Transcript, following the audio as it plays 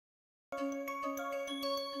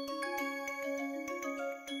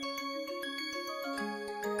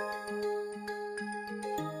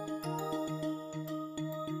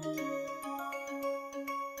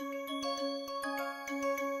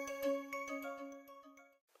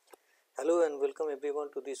Hello and welcome everyone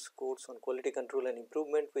to this course on quality control and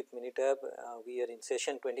improvement with Minitab. We are in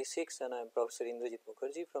session 26 and I am Professor Indrajit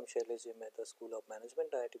Mukherjee from Shailesh J. Mehta School of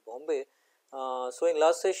Management, IIT Bombay. So in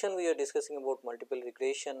last session we are discussing about multiple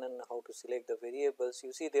regression and how to select the variables.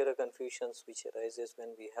 You see there are confusions which arises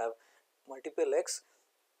when we have multiple x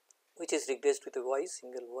which is regressed with a y,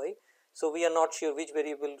 single y. So we are not sure which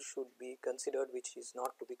variable should be considered, which is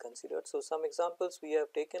not to be considered. So some examples we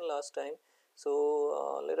have taken last time.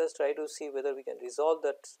 So let us try to see whether we can resolve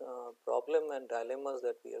that problem and dilemmas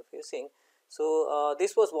that we are facing. So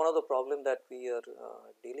this was one of the problem that we are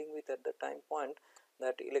dealing with at the time point,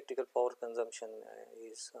 that electrical power consumption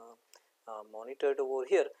is monitored over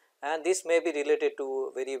here, and this may be related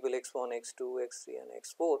to variable x1, x2, x3 and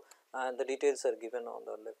x4, and the details are given on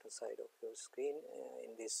the left side of your screen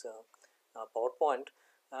in this PowerPoint.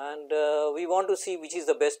 And we want to see which is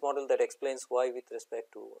the best model that explains y with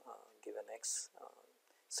respect to given x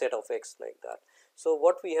set of x like that. So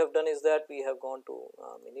what we have done is that we have gone to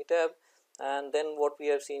Minitab, and then what we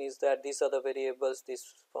have seen is that these are the variables, this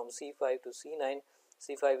from C5 to C9.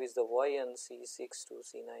 C5 is the y and C6 to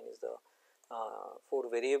C9 is the 4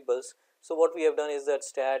 variables. So what we have done is that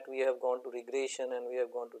stat, we have gone to regression and we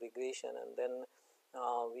have gone to regression, and then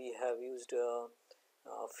we have used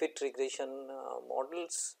fit regression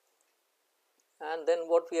models, and then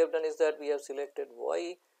what we have done is that we have selected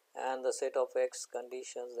y and the set of x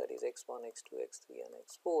conditions, that is x1, x2, x3 and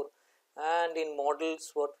x4. And in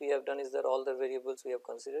models what we have done is that all the variables we have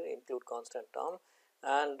considered include constant term,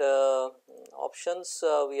 and options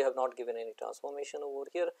we have not given any transformation over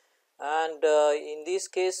here. And in this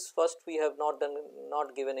case first we have not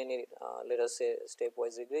given any let us say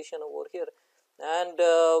stepwise regression over here, and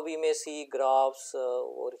we may see graphs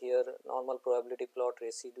over here, normal probability plot,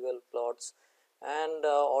 residual plots and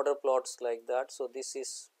order plots like that. So this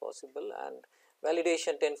is possible, and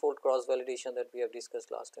validation, tenfold cross validation that we have discussed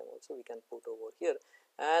last time also we can put over here.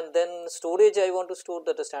 And then storage, I want to store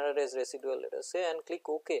that the standardized residual, let us say, and click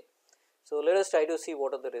OK. So let us try to see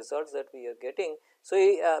what are the results that we are getting. So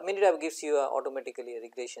Minitab gives you automatically a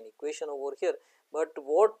regression equation over here, but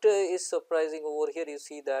what is surprising over here, you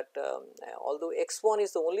see that although x1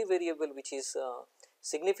 is the only variable which is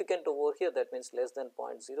significant over here, that means less than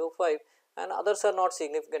 0.05, and others are not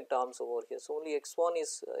significant terms over here. So only x1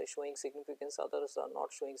 is showing significance, others are not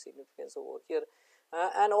showing significance over here.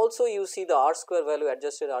 And also you see the r square value,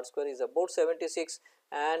 adjusted r square is about 76,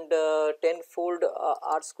 and tenfold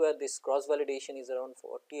r square, this cross validation is around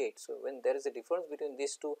 48. So when there is a difference between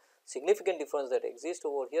these two, significant difference that exists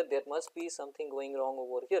over here, there must be something going wrong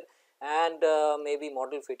over here, and maybe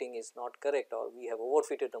model fitting is not correct, or we have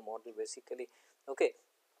overfitted the model basically. Okay.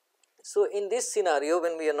 So in this scenario,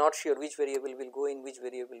 when we are not sure which variable will go in, which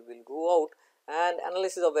variable will go out, and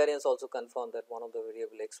analysis of variance also confirm that one of the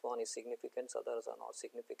variable x1 is significant, others are not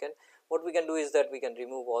significant. What we can do is that we can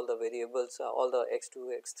remove all the variables, all the x2,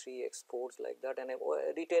 x3, x4s like that, and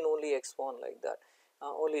retain only x1 like that,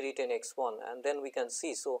 only retain x1, and then we can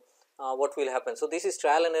see. So what will happen. So this is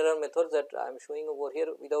trial and error method that I am showing over here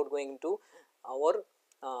without going into our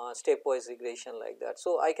stepwise regression like that.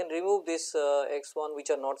 So I can remove this x1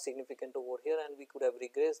 which are not significant over here, and we could have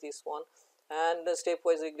regressed this one, and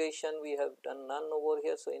stepwise regression we have done none over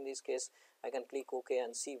here. So in this case I can click OK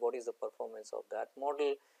and see what is the performance of that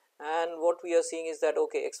model, and what we are seeing is that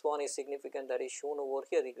okay, x1 is significant, that is shown over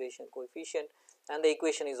here, regression coefficient, and the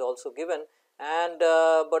equation is also given, and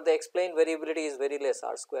but the explained variability is very less,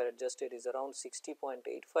 r square adjusted is around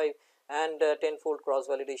 60.85, and tenfold cross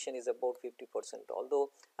validation is about 50%, although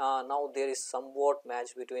now there is somewhat match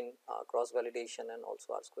between cross validation and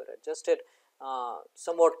also r square adjusted,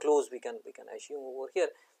 somewhat close we can assume over here,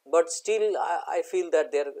 but still I feel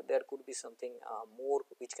that there could be something more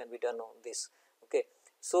which can be done on this. Okay.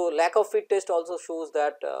 So lack of fit test also shows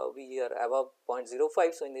that we are above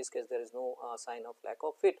 0.05. So in this case there is no sign of lack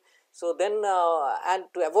of fit. So then and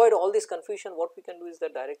to avoid all this confusion, what we can do is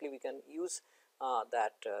that directly we can use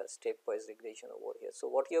that stepwise regression over here. So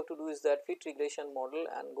what you have to do is that fit regression model,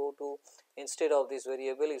 and go to, instead of this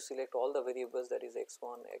variable you select all the variables, that is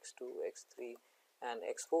x1, x2, x3 and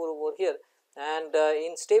x4 over here, and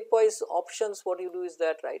in stepwise options what you do is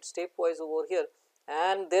that write stepwise over here,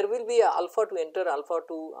 and there will be a alpha to enter, alpha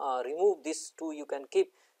to remove, this two you can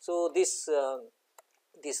keep. So this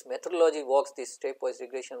methodology works, this stepwise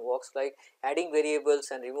regression works like adding variables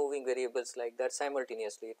and removing variables like that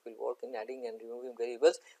simultaneously. It will work in adding and removing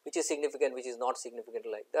variables, which is significant, which is not significant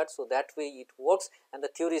like that. So that way it works, and the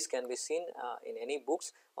theories can be seen in any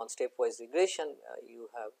books on stepwise regression. You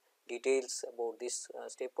have details about this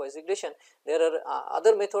stepwise regression. There are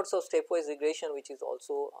other methods of stepwise regression which is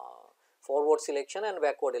also forward selection and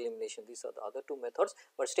backward elimination. These are the other two methods,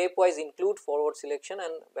 but stepwise include forward selection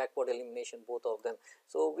and backward elimination, both of them.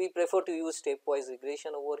 So, we prefer to use stepwise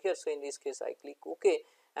regression over here. So, in this case I click OK,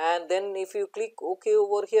 and then if you click OK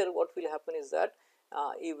over here, what will happen is that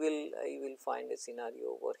you will find a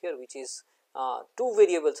scenario over here which is two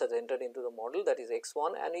variables are entered into the model, that is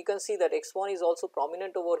x1, and you can see that x1 is also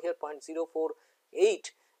prominent over here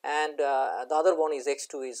 0.048, and the other one is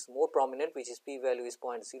x2 is more prominent, which is p value is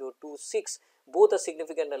 0.026. Both are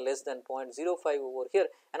significant and less than 0.05 over here,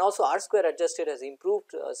 and also R square adjusted has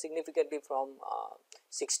improved significantly from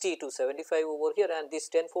 60 to 75 over here, and this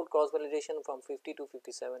tenfold cross validation from 50 to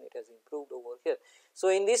 57 it has improved over here. So,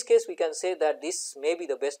 in this case we can say that this may be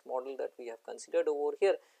the best model that we have considered over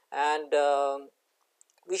here, and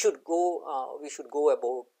we should go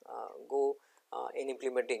in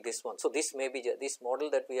implementing this one. So, this may be this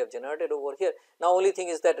model that we have generated over here. Now, only thing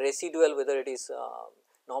is that residual, whether it is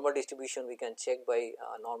normal distribution, we can check by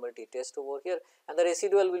normality test over here, and the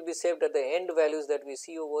residual will be saved at the end values that we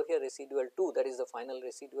see over here, residual 2, that is the final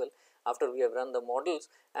residual after we have run the models,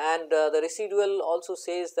 and the residual also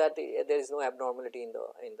says that there is no abnormality in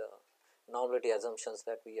the normality assumptions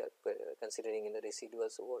that we are considering in the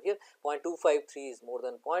residuals over here. 0.253 is more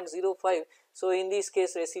than 0.05. So, in this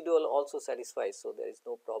case residual also satisfies. So, there is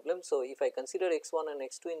no problem. So, if I consider x1 and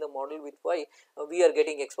x2 in the model with y, we are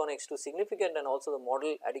getting x1 x2 significant, and also the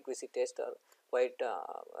model adequacy test are quite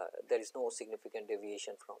there is no significant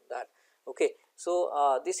deviation from that. Okay.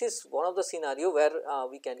 So, this is one of the scenario where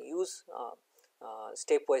we can use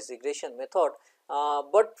stepwise regression method.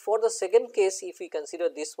 But for the second case, if we consider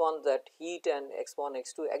this one, that heat and x1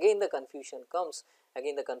 x2, again the confusion comes,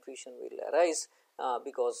 again the confusion will arise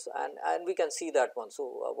because and we can see that one. So,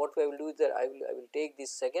 what I will do is that I will take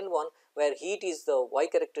this second one where heat is the y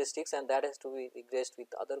characteristics, and that has to be regressed with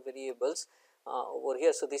other variables over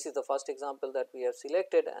here. So, this is the first example that we have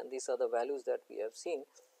selected, and these are the values that we have seen,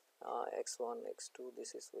 x1 x2,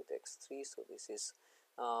 this is with x3. So, this is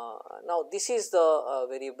now this is the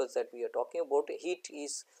variables that we are talking about. Heat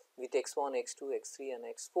is with x1, x2, x3 and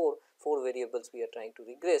x4, 4 variables we are trying to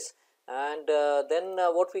regress, and then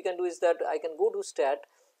what we can do is that I can go to stat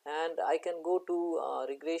and I can go to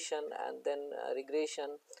regression, and then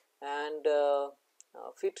regression and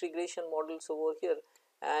fit regression models over here,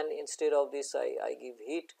 and instead of this I give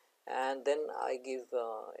heat, and then I give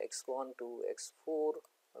x1 to x4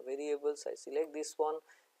 variables. I select this one,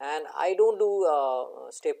 and I do not do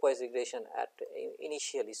stepwise regression at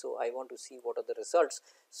initially. So, I want to see what are the results.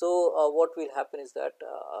 So, what will happen is that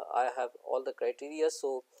I have all the criteria.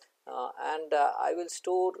 So, and I will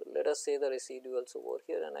store, let us say, the residuals over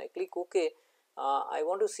here, and I click OK. I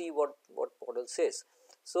want to see what model says.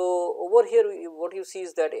 So, over here what you see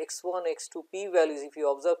is that x1, x2 p values, if you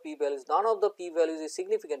observe p values, none of the p values is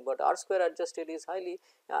significant, but R square adjusted is highly,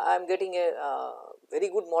 I am getting a very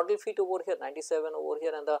good model fit over here, 97 over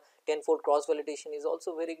here, and the tenfold cross validation is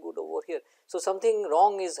also very good over here. So, something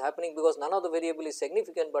wrong is happening because none of the variable is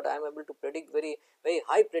significant, but I am able to predict very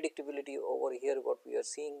high predictability over here, what we are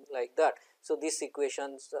seeing like that. So, these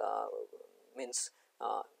equations means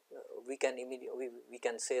we can immediately we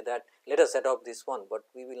can say that let us adopt this one, but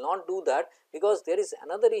we will not do that because there is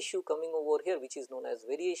another issue coming over here which is known as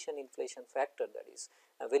variation inflation factor, that is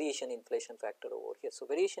a variation inflation factor over here. So,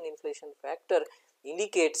 variation inflation factor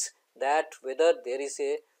indicates that whether there is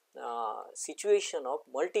a situation of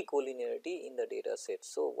multicollinearity in the data set.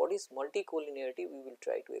 So, what is multicollinearity? We will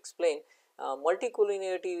try to explain.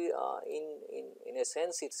 Multicollinearity in a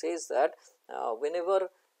sense it says that whenever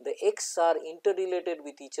the x are interrelated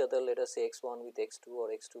with each other, let us say x1 with x2 or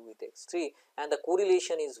x2 with x3, and the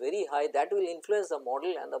correlation is very high, that will influence the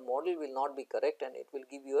model, and the model will not be correct, and it will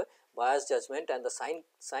give you a biased judgment, and the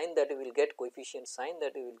sign that you will get, coefficient sign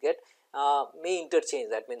that you will get may interchange.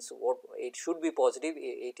 That means what it should be positive,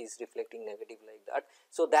 it is reflecting negative like that.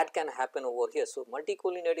 So, that can happen over here. So,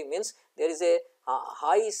 multicollinearity means there is a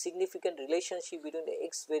high significant relationship between the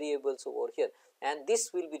x variables over here, and this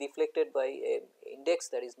will be reflected by a index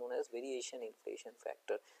that is known as variation inflation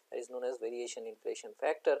factor,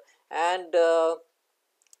 and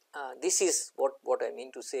this is what I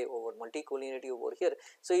mean to say over multicollinearity over here.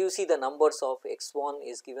 So, you see the numbers of x1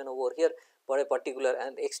 is given over here for a particular,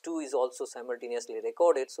 and x2 is also simultaneously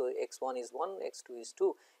recorded. So, x1 is 1, x2 is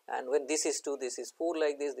 2, and when this is 2, this is 4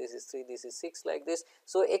 like this is 3, this is 6 like this.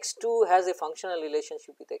 So, x2 has a functional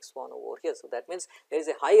relationship with x1 over here. So, that means there is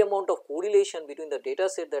a high amount of correlation between the data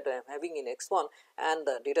set that I am having in x1 and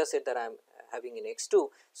the data set that I am having in x2.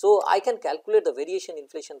 So, I can calculate the variation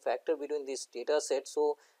inflation factor between this data set.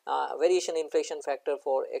 So, variation inflation factor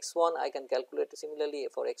for x1 I can calculate similarly,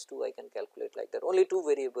 for x2 I can calculate like that, only two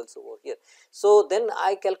variables over here. So, then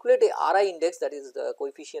I calculate a RI index, that is the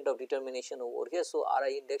coefficient of determination over here. So,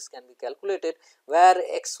 RI index can be calculated where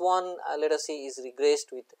x1 let us say is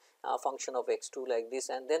regressed with function of x2 like this,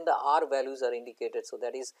 and then the R values are indicated. So,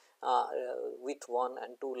 that is with 1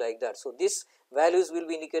 and 2 like that. So, this values will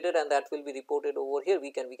be indicated and that will be reported over here.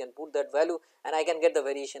 We can put that value and I can get the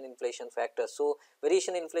variation inflation factor. So,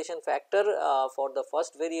 variation inflation factor for the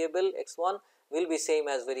first variable x1 will be same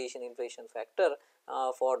as variation inflation factor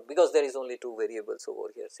for, because there is only two variables over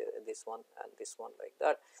here, say this one and this one like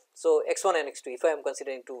that. So, x1 and x2 if I am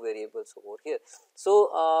considering two variables over here. So,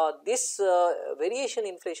 this variation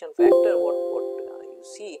inflation factor what you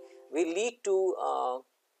see will lead to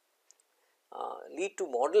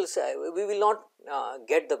models. We will not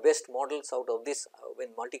get the best models out of this when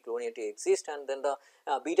multicollinearity exists, and then the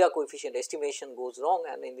beta coefficient estimation goes wrong,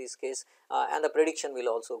 and in this case and the prediction will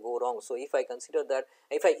also go wrong. So, if I consider that,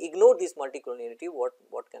 if I ignore this multicollinearity,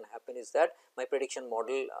 what can happen is that my prediction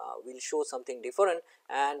model will show something different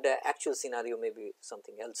and actual scenario may be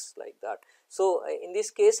something else like that. So, in this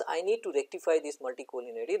case I need to rectify this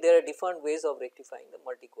multicollinearity. There are different ways of rectifying the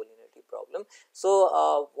multicollinearity problem.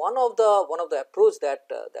 So, one of the approach that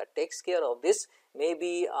takes care of this may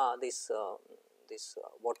be this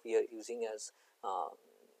what we are using as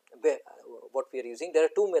what we are using. There are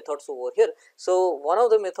two methods over here. So, one of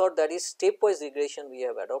the method, that is stepwise regression, we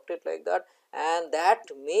have adopted like that, and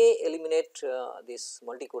that may eliminate this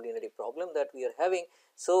multicollinearity problem that we are having.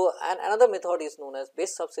 So, and another method is known as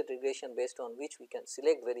best subset regression, based on which we can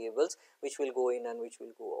select variables which will go in and which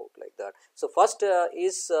will go out like that. So, first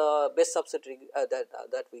is best subset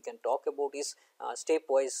that we can talk about is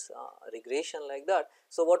stepwise regression like that.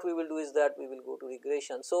 So, what we will do is that we will go to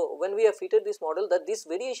regression. So, when we have fitted this model, that this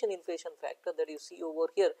variation inflation factor that you see over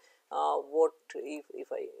here, what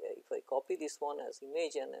if I copy this one as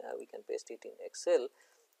image and we can paste it in Excel,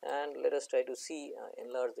 and let us try to see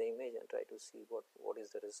enlarge the image and try to see what is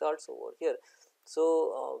the results over here.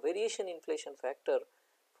 So, variation inflation factor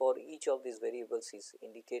for each of these variables is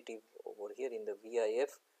indicative over here in the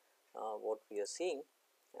VIF what we are seeing,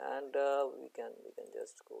 and we can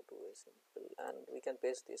just go to a simple and we can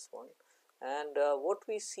paste this one, and what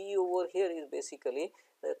we see over here is basically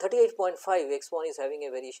 38.5 x1 is having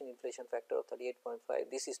a variation inflation factor of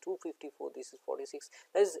 38.5, this is 254, this is 46.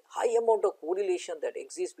 There is high amount of correlation that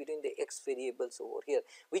exists between the x variables over here.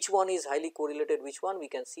 Which one is highly correlated, which one we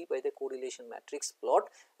can see by the correlation matrix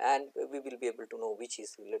plot, and we will be able to know which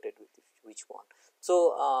is related with which one.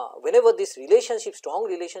 So, whenever this relationship, strong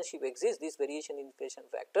relationship exists, this variation inflation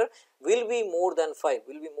factor will be more than 5,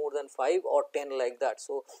 or 10 like that.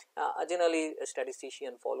 So, generally a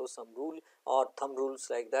statistician follows some rule or thumb rules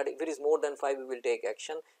like that. If it is more than 5, we will take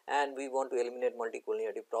action, and we want to eliminate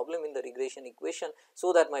multicollinearity problem in the regression equation,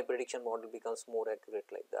 so that my prediction model becomes more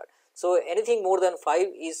accurate like that. So, anything more than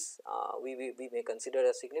 5 is we may consider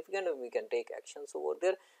as significant, and we can take actions over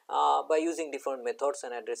there by using different methods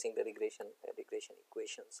and addressing the regression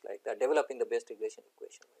equations like that, developing the best regression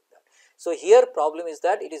equation like that. So, here problem is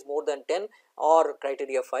that it is more than 10 or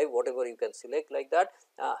criteria 5, whatever you can select like that,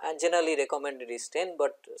 and generally recommended is 10,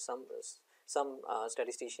 but some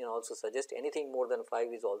statistician also suggest anything more than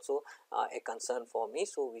 5 is also a concern for me.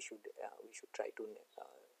 So, we should try to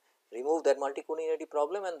remove that multicollinearity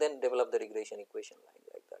problem and then develop the regression equation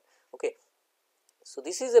like that. Okay. So,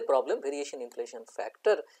 this is a problem, variation inflation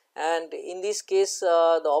factor, and in this case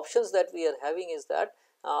the options that we are having is that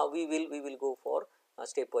we will go for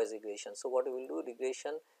stepwise regression. So, what we will do,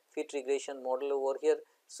 regression, fit regression model over here.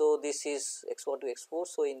 So, this is x1 to x4.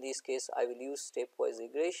 So, in this case I will use stepwise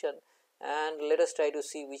regression, and let us try to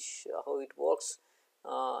see how it works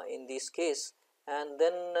in this case, and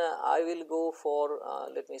then I will go for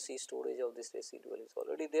let me see, storage of this residual is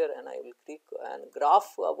already there, and I will click and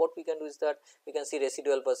graph. What we can do is that we can see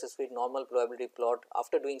residual versus fit normal probability plot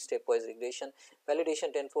after doing stepwise regression,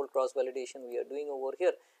 validation, tenfold cross validation we are doing over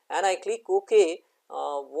here, and I click OK.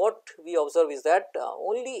 What we observe is that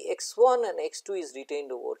only x1 and x2 is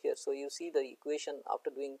retained over here. So, you see the equation after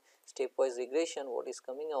doing stepwise regression, what is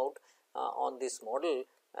coming out on this model,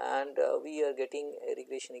 and we are getting a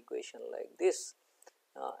regression equation like this,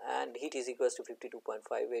 and heat is equals to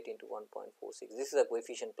 52.58 into 1.46. This is a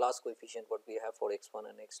coefficient, plus coefficient what we have for x1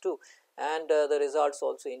 and x2, and the results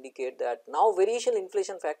also indicate that now variation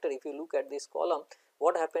inflation factor, if you look at this column,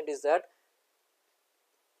 what happened is that,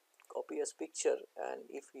 copy as picture, and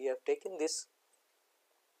if we have taken this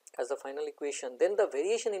as the final equation, then the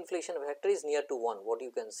variation inflation factor is near to 1. What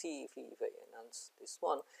you can see, if I hence this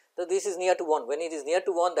one. So, this is near to 1. When it is near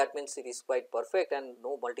to 1, that means it is quite perfect and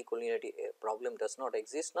no multicollinearity problem does not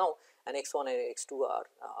exist now, and x 1 and x 2 are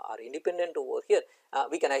independent over here.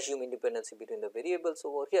 We can assume independency between the variables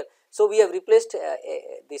over here. So, we have replaced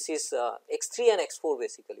this is x 3 and x 4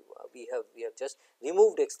 basically. We have just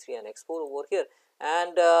removed x 3 and x 4 over here,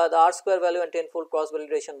 and the R square value and tenfold cross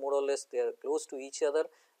validation more or less they are close to each other,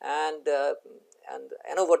 and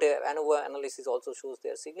ANOVA analysis also shows they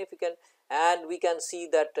are significant, and we can see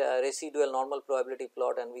that residual normal probability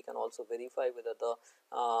plot, and we can also verify whether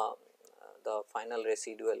the final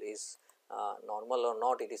residual is normal or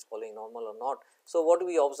not, it is following normal or not. So, what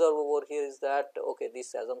we observe over here is that okay,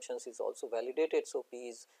 this assumptions is also validated. So, p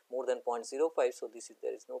is more than 0.05. So, this is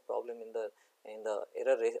there is no problem in the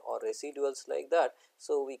error or residuals like that.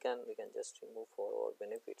 So, we can just remove for our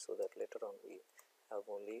benefit, so that later on we have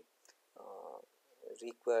only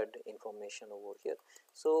required information over here.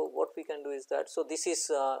 So, what we can do is that, so this is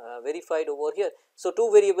verified over here. So,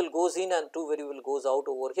 2 variable goes in and 2 variable goes out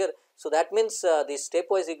over here. So, that means this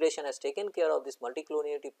stepwise regression has taken care of this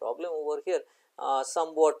multicollinearity problem over here.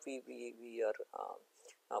 Somewhat we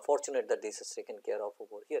are fortunate that this is taken care of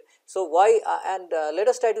over here. So, why and let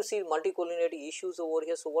us try to see multicollinearity issues over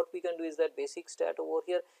here. So, what we can do is that basic stat over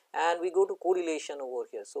here, and we go to correlation over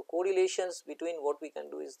here. So, correlations between what we can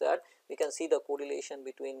do is that we can see the correlation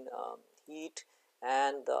between heat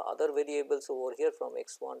and the other variables over here from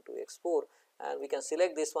x 1 to x 4, and we can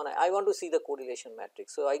select this one. I want to see the correlation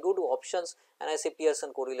matrix. So, I go to options and I say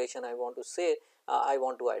Pearson correlation I want to say I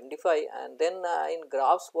want to identify, and then in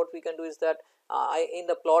graphs what we can do is that in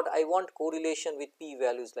the plot I want correlation with p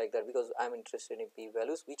values like that, because I am interested in p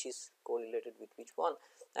values which is correlated with which one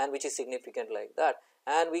and which is significant like that,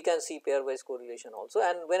 and we can see pairwise correlation also.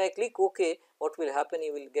 And when I click OK, what will happen,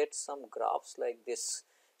 you will get some graphs like this.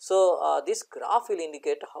 So, this graph will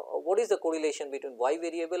indicate what is the correlation between y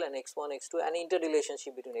variable and x 1 x 2 and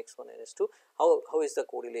interrelationship between x 1 and x 2, how is the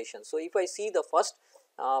correlation. So, if I see the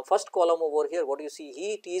first column over here, what you see,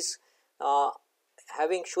 heat is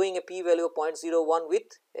showing a p value of 0.01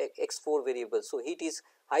 with x 4 variable. So, heat is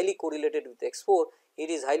highly correlated with x 4, it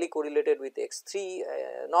is highly correlated with x 3,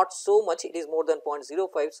 not so much, it is more than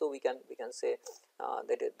 0.05. So, we can say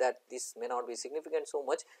that this may not be significant so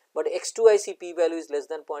much, but x 2 I see p value is less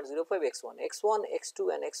than 0.05, x 1, x 2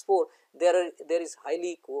 and x 4 there is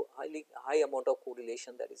highly high amount of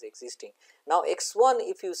correlation that is existing. Now, x 1,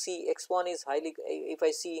 if you see, x 1 is highly, if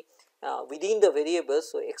I see within the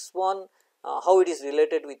variables. So, x 1 how it is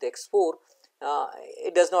related with x 4,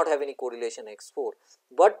 it does not have any correlation x 4,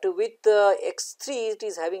 but with x 3 it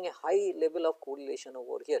is having a high level of correlation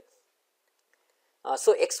over here.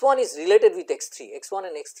 So, x 1 is related with x 3, x 1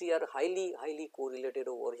 and x 3 are highly correlated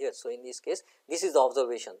over here. So, in this case this is the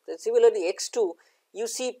observation. Then similarly, x 2, you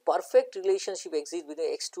see perfect relationship exists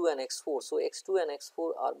between x 2 and x 4. So, x 2 and x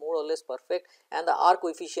 4 are more or less perfect, and the R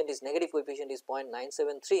coefficient is negative coefficient is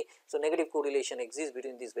 0.973. So, negative correlation exists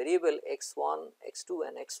between this variable x 1, x 2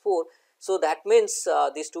 and x 4. So, that means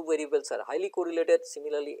these two variables are highly correlated.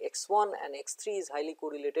 Similarly, x 1 and x 3 is highly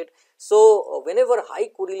correlated. So, whenever high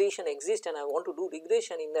correlation exists and I want to do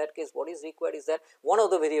regression, in that case what is required is that one of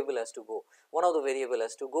the variable has to go,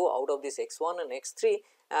 out of this x 1 and x 3.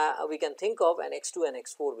 We can think of an x 2 and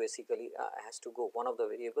x 4 basically has to go, one of the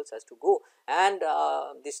variables has to go, and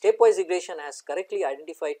the stepwise regression has correctly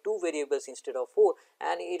identified 2 variables instead of 4,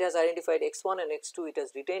 and it has identified x 1 and x 2, it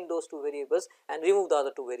has retained those 2 variables and removed the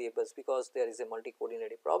other 2 variables because there is a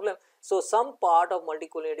multicollinearity problem. So, some part of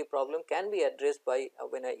multicollinearity problem can be addressed by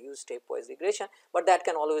when I use stepwise regression, but that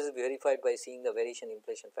can always be verified by seeing the variation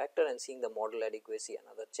inflation factor and seeing the model adequacy and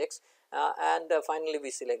other checks, and finally,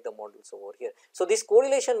 we select the models over here. So, this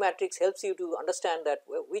correlation matrix helps you to understand that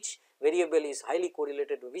which variable is highly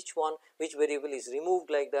correlated to which one, which variable is removed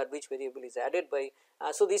like that, which variable is added by.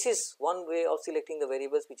 So, this is one way of selecting the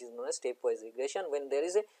variables which is known as stepwise regression when there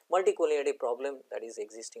is a multicollinearity problem that is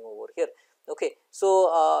existing over here. Okay.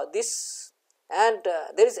 So, this and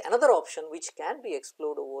there is another option which can be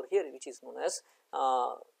explored over here, which is known as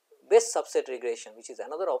best subset regression, which is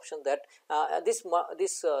another option that this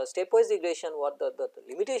stepwise regression, what the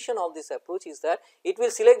limitation of this approach is that it will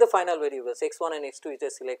select the final variables x 1 and x 2, it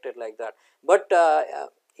is selected like that, but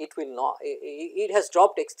it will not, it has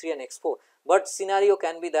dropped x 3 and x 4, but scenario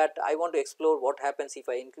can be that I want to explore what happens if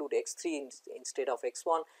I include x 3 instead of x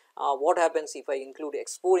 1, what happens if I include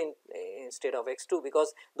x 4 instead of x 2,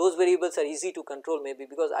 because those variables are easy to control, maybe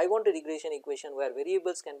because I want a regression equation where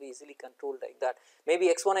variables can be easily controlled like that. Maybe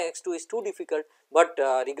x 1 and x 2 is too difficult, but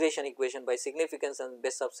regression equation by significance and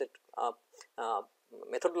best subset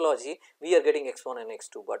methodology, we are getting x1 and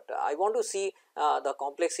x2, but I want to see the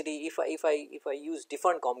complexity if I use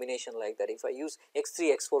different combination like that, if I use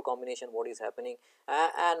x3 x4 combination, what is happening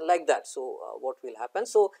and like that. So, what will happen?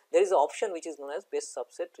 So, there is an option which is known as best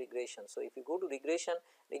subset regression. So, if you go to regression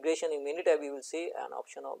in Minitab, you will see an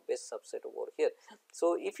option of best subset over here.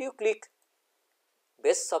 So, if you click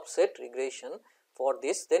best subset regression for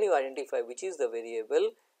this, then you identify which is the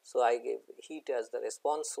variable. So, I gave heat as the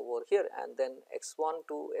response over here, and then x1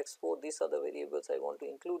 to x4, these are the variables I want to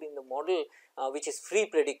include in the model, which is free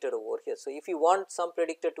predictor over here. So, if you want some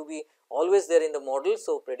predictor to be always there in the model,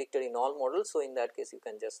 so predictor in all models, so in that case you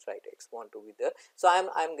can just write x1 to be there. So, I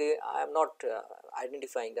am not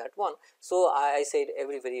identifying that one. So, I said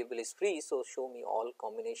every variable is free. So, show me all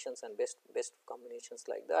combinations and best combinations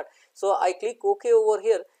like that. So, I click OK over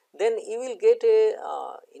here. Then you will get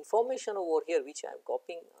a information over here which I am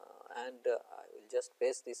copying and I will just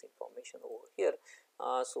paste this information over here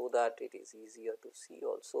so that it is easier to see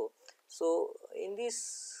also. So, in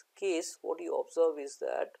this case what you observe is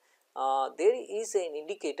that there is an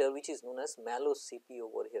indicator which is known as malloc CP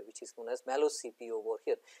over here, over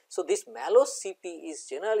here. So, this malloc CP is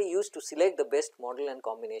generally used to select the best model and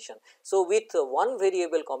combination. So, with one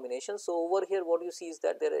variable combination, so over here what you see is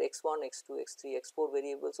that there are x1, x2, x3, x4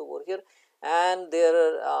 variables over here, and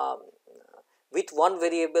there are with one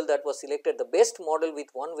variable that was selected, the best model with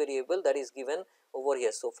one variable that is given over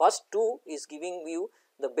here. So, first 2 is giving you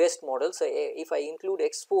the best model. So, if I include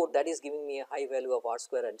x4, that is giving me a high value of r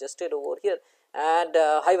square adjusted over here, and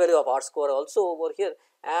high value of r square also over here,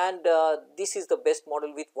 and this is the best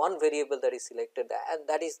model with one variable that is selected, and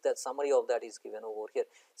that is the summary of that is given over here.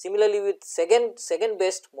 Similarly, with second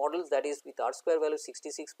best models, that is with r square value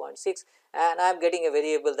 66.6, and I am getting a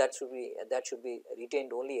variable that should be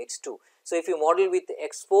retained only x2. So, if you model with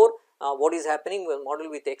x4, what is happening? Well,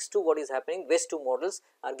 model with x2, what is happening? Best 2 models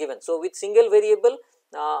are given. So, with single variable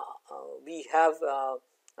we have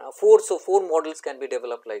 4, so 4 models can be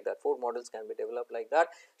developed like that,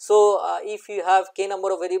 So, if you have k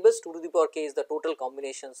number of variables, 2 to the power k is the total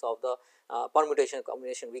combinations of the permutation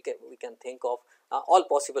combination we can think of all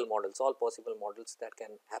possible models that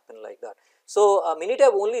can happen like that. So,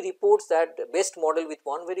 Minitab only reports that best model with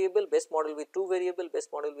one variable, best model with 2 variable, best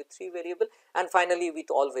model with 3 variable, and finally with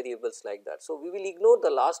all variables like that. So, we will ignore the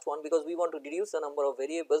last one because we want to reduce the number of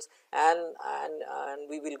variables, and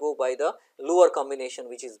we will go by the lower combination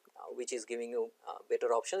which is giving you better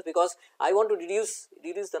options, because I want to reduce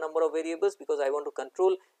the number of variables, because I want to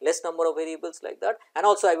control less number of variables like that, and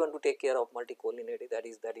also I want to take care of multicollinearity,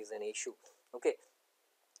 that is an issue. Okay.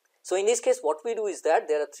 So, in this case what we do is that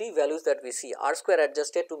there are 3 values that we see: r square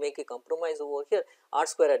adjusted to make a compromise over here, r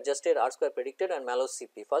square adjusted, r square predicted, and malloc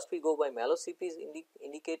CP. First we go by malloc CP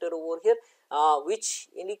indicator over here, which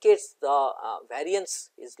indicates the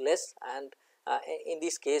variance is less, and in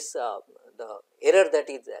this case the error that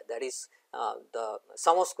is the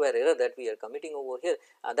sum of square error that we are committing over here,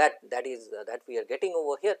 that we are getting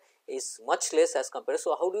over here is much less as compared.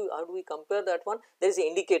 So, how do we compare that one? There is an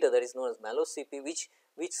indicator that is known as malloc CP, which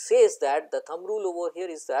says that the thumb rule over here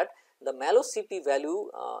is that the malloc CP value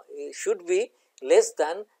should be less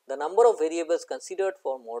than the number of variables considered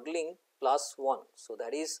for modeling plus 1. So,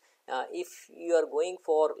 that is if you are going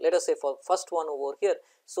for, let us say, for first one over here.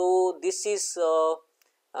 So, this is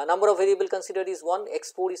number of variable considered is 1,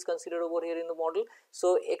 x4 is considered over here in the model.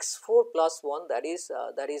 So, x4 plus 1, that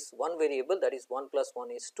is one variable, that is 1 plus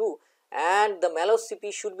 1 is 2, and the malloc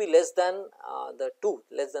CP should be less than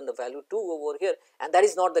the value 2 over here, and that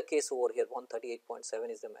is not the case over here. 138.7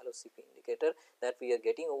 is the malloc CP indicator that we are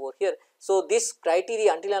getting over here. So, this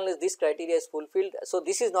criteria, until unless this criteria is fulfilled, so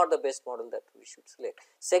this is not the best model that we should select.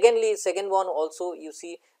 Secondly, second one also you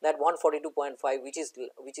see that 142.5, which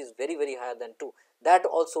is very higher than 2, that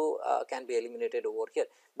also can be eliminated over here.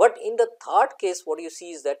 But in the third case, what you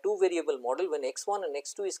see is that 2 variable model, when x1 and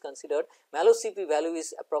x2 is considered, malloc CP value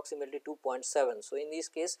is approximately 2.7. So, in this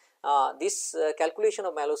case this calculation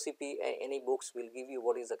of malloc CP, any books will give you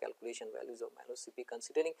what is the calculation values of malloc CP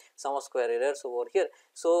considering sum of square errors over here.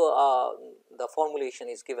 So, the formulation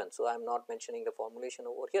is given. So, I am not mentioning the formulation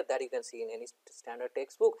over here, that you can see in any standard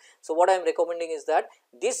textbook. So, what I am recommending is that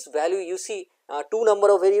this value you see 2 number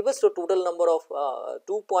of variables, so total number of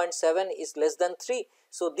 2.7 is less than 3.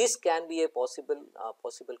 So, this can be a possible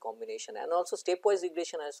combination, and also stepwise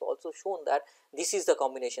regression has also shown that this is the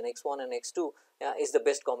combination x1 and x2 is the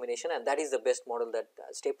best combination, and that is the best model that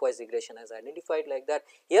stepwise regression has identified like that.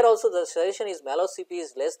 Here also the suggestion is malloc CP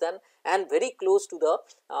is less than and very close to the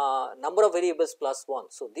number of variables plus 1.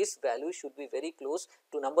 So, this value should be very close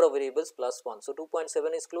to number of variables plus 1. So, 2.7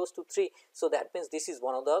 is close to 3. So, that means this is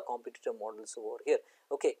one of the competitor models over here.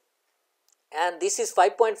 Okay. And this is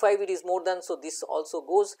 5.5, it is more than, so this also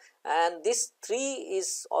goes, and this 3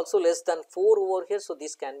 is also less than 4 over here. So,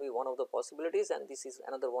 this can be one of the possibilities, and this is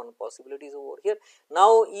another one possibilities over here.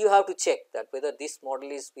 Now, you have to check that whether this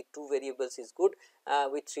model is with 2 variables is good,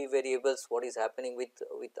 with 3 variables what is happening, with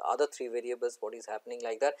other 3 variables what is happening,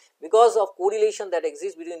 like that. Because of correlation that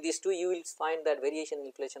exists between these two, you will find that variation in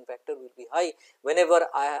inflation factor will be high whenever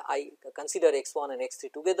I consider x1 and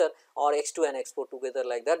x3 together, or x2 and x4 together,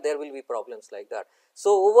 like that. There will be problems like that.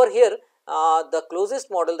 So, over here the closest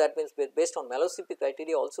model, that means based on Mallow-CP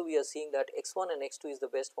criteria, also we are seeing that x1 and x2 is the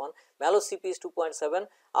best one. Mallow-CP is 2.7,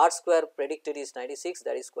 R square predicted is 96,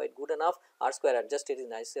 that is quite good enough, R square adjusted is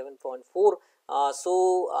 97.4.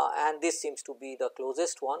 And this seems to be the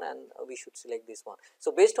closest one, and we should select this one.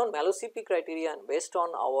 So, based on Mallow-CP criteria and based on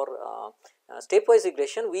our stepwise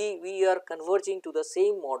regression, we are converging to the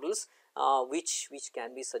same models which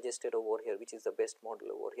can be suggested over here, which is the best model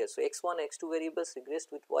over here. So, x1 x2 variables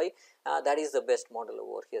regressed with y, that is the best model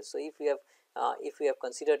over here. So, if we have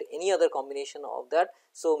considered any other combination of that,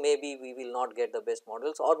 so maybe we will not get the best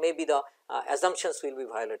models, or maybe the assumptions will be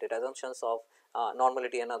violated, assumptions of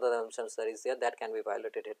normality and other assumptions that is there, that can be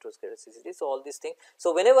violated, heteroscedasticity. So, all these things.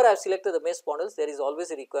 So, whenever I have selected the best models, there is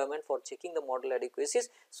always a requirement for checking the model adequacies.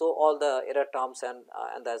 So, all the error terms and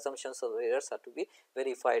the assumptions of the errors are to be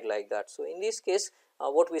verified like that. So, in this case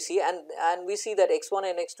what we see, and we see that x1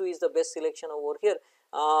 and x2 is the best selection over here.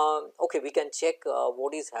 Okay, we can check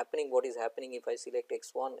what is happening if I select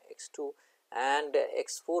x1, x2 and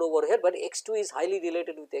x4 over here, but x2 is highly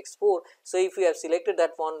related with x4. So, if we have selected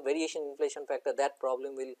that one, variation inflation factor, that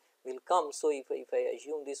problem will come. So, if I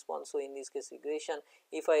assume this one, so in this case regression,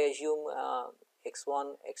 if I assume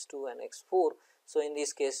x1, x2 and x4. So, in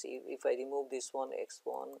this case if I remove this one,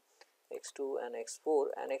 x1, x2 and x4,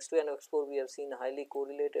 and x2 and x4 we have seen highly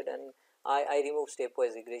correlated, and I remove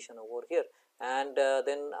stepwise regression over here, and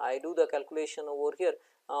then I do the calculation over here.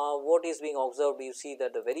 What is being observed, you see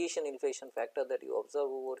that the variation inflation factor that you observe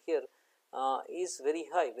over here is very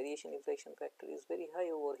high, variation inflation factor is very high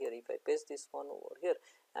over here. If I paste this one over here,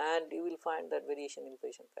 and you will find that variation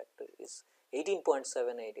inflation factor is 18.78,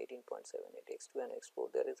 18.78, x2 and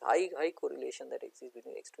x4, there is high correlation that exists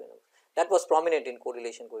between x2 and x4. That was prominent in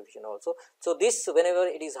correlation coefficient also. So, this whenever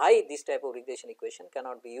it is high, this type of regression equation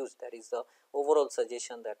cannot be used, that is the overall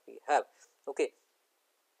suggestion that we have. Okay.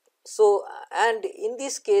 So, and in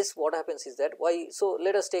this case what happens is that y, so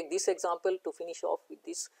let us take this example to finish off with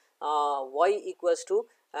this y equals to,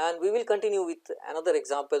 and we will continue with another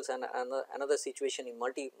examples and another situation in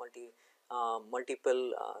multiple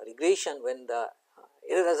regression when the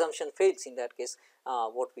error assumption fails. In that case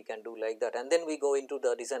what we can do like that, and then we go into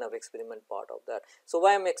the design of experiment part of that. So,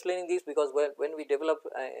 why I am explaining this, because when we develop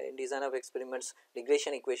design of experiments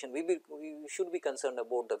regression equation, we should be concerned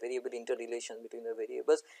about the variable interrelation between the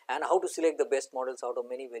variables, and how to select the best models out of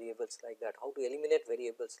many variables like that, how to eliminate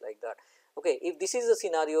variables like that. Okay, if this is a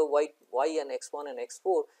scenario y and x1 and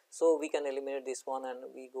x4, so we can eliminate this one, and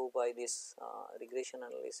we go by this regression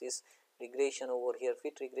analysis, regression over here,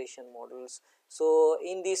 fit regression models. So,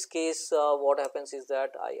 in this case what happens is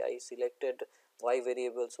that I selected y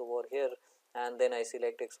variables over here, and then I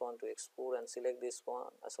select x1 to x4 and select this one,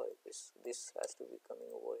 sorry, this has to be coming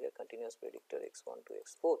over here, continuous predictor x1 to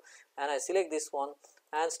x4, and I select this one,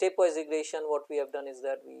 and stepwise regression, what we have done is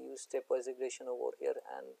that we use stepwise regression over here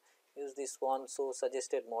and use this one. So,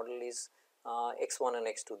 suggested model is x1 and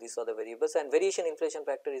x2, these are the variables, and variation inflation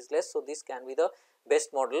factor is less. So, this can be the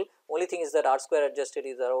best model. Only thing is that R square adjusted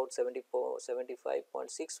is around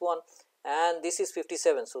 75.61, and this is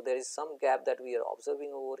 57. So, there is some gap that we are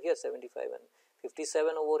observing over here, 75 and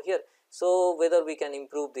 57 over here. So, whether we can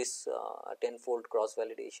improve this tenfold cross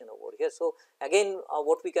validation over here. So, again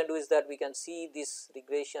what we can do is that we can see this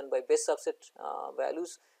regression by best subset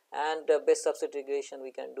values, and best subset regression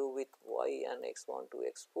we can do with y and x1 to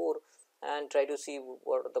x4, and try to see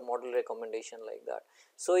what are the model recommendation like that.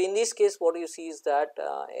 So, in this case what you see is that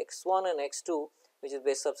x1 and x2, which is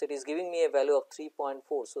best subset, is giving me a value of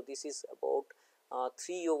 3.4. So, this is about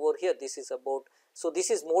 3 over here, this is about, so this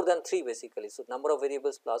is more than 3 basically. So, number of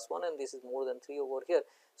variables plus 1, and this is more than 3 over here.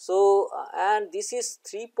 So, and this is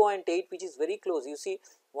 3.8, which is very close, you see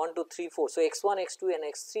 1, 2, 3, 4. So, x1, x2 and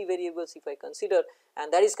x3 variables if I consider,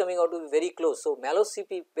 and that is coming out to be very close. So,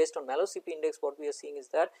 Mallow-CP, based on Mallow-CP index, what we are seeing is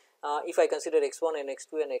that if I consider x1 and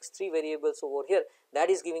x2 and x3 variables over here, that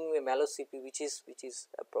is giving me a Mallow-CP which is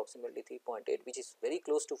approximately 3.8, which is very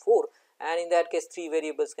close to 4, and in that case 3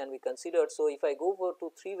 variables can be considered. So, if I go over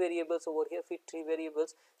to 3 variables over here, fit 3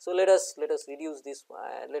 variables. So, let us reduce this,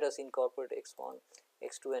 let us incorporate x1,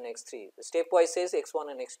 x2 and x3. The stepwise says x1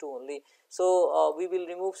 and x2 only. So, we will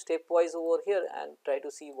remove stepwise over here and try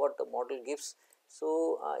to see what the model gives.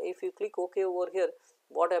 So, if you click OK over here,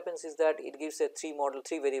 what happens is that it gives a 3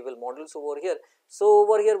 variable models over here. So,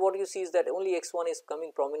 over here what you see is that only x1 is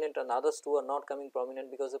coming prominent and others 2 are not coming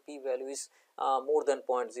prominent because the p value is more than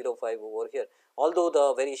 0.05 over here. Although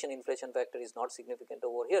the variation inflation factor is not significant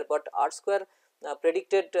over here, but R square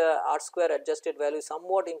predicted R square adjusted value is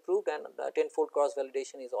somewhat improved, and the tenfold cross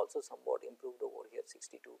validation is also somewhat improved over here,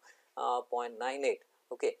 62.98.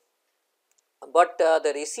 Okay. But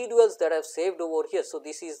the residuals that I have saved over here, so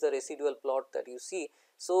this is the residual plot that you see.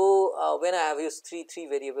 So, when I have used three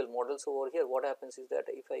variable models over here, what happens is that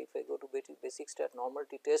if I go to basic stat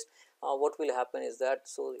normality test, what will happen is that,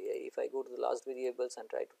 so if I go to the last variables and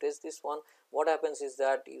try to test this one, what happens is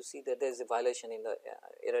that you see that there is a violation in the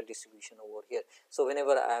error distribution over here. So,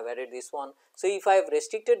 whenever I have added this one, so if I have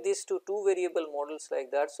restricted this to 2 variable models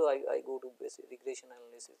like that, so I go to basic regression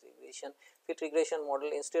analysis, fit regression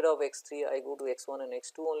model, instead of x3 I go to x1 and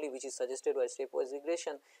x2 only, which is suggested by stepwise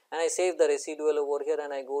regression, and I save the residual over here,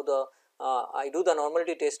 and I go the I do the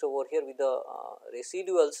normality test over here with the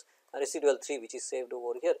residual 3 which is saved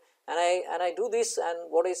over here, and I do this, and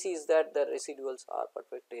what I see is that the residuals are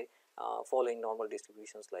perfectly following normal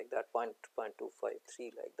distributions like that,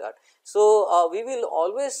 0.253 like that. So, we will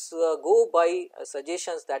always go by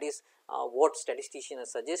suggestions, that is what statistician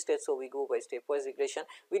has suggested. So, we go by stepwise regression.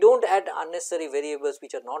 We do not add unnecessary variables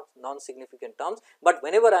which are not non-significant terms, but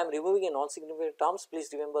whenever I am removing a non-significant terms, please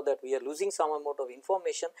remember that we are losing some amount of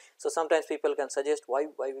information. So, sometimes people can suggest why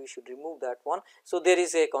we should remove that one. So, there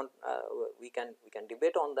is a we can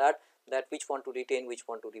debate on that which one to retain, which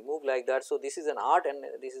one to remove like that. So, this is an art, and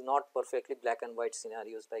this is not perfectly black and white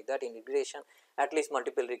scenarios like that in regression, at least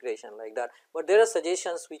multiple regression like that, but there are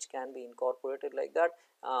suggestions which can be incorporated like that.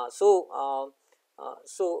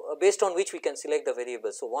 Based on which we can select the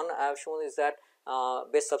variables. So, one I have shown is that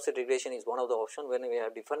best subset regression is one of the options when we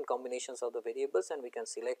have different combinations of the variables, and we can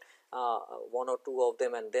select one or two of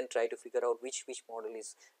them and then try to figure out which model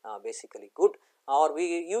is basically good, or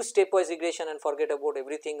we use stepwise regression and forget about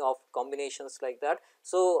everything of combinations like that.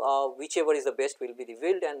 So, whichever is the best will be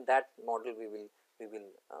revealed, and that model we will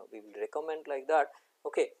recommend like that.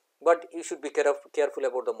 Okay. But you should be careful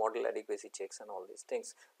about the model adequacy checks and all these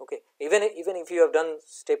things. Okay. Even if you have done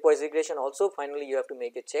stepwise regression also, finally you have to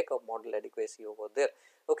make a check of model adequacy over there.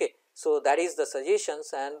 Okay. So, that is the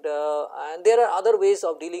suggestions, and there are other ways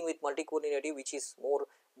of dealing with multicollinearity which is more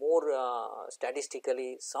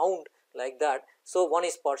statistically sound like that. So, one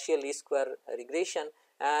is partial least square regression,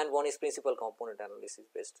 and one is principal component analysis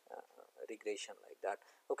based regression like that.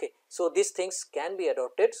 Okay. So, these things can be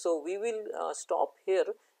adopted. So, we will stop here,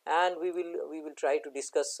 and we will try to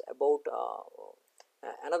discuss about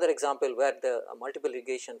another example where the multiple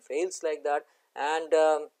regression fails like that, and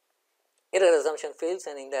error assumption fails,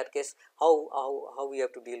 and in that case how we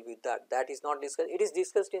have to deal with that. That is not discussed. It is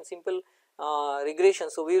discussed in simple regression.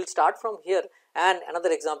 So, we will start from here, and another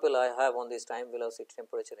example I have on this time velocity,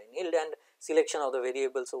 temperature and yield, and selection of the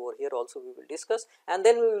variables over here also we will discuss, and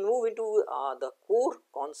then we will move into the core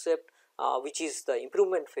concept which is the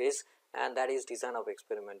improvement phase, and that is design of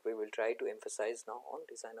experiment. We will try to emphasize now on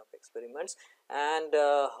design of experiments, and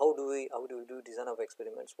how do we do design of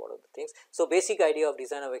experiments, what are the things. So, basic idea of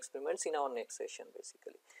design of experiments in our next session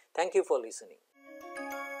basically. Thank you for listening.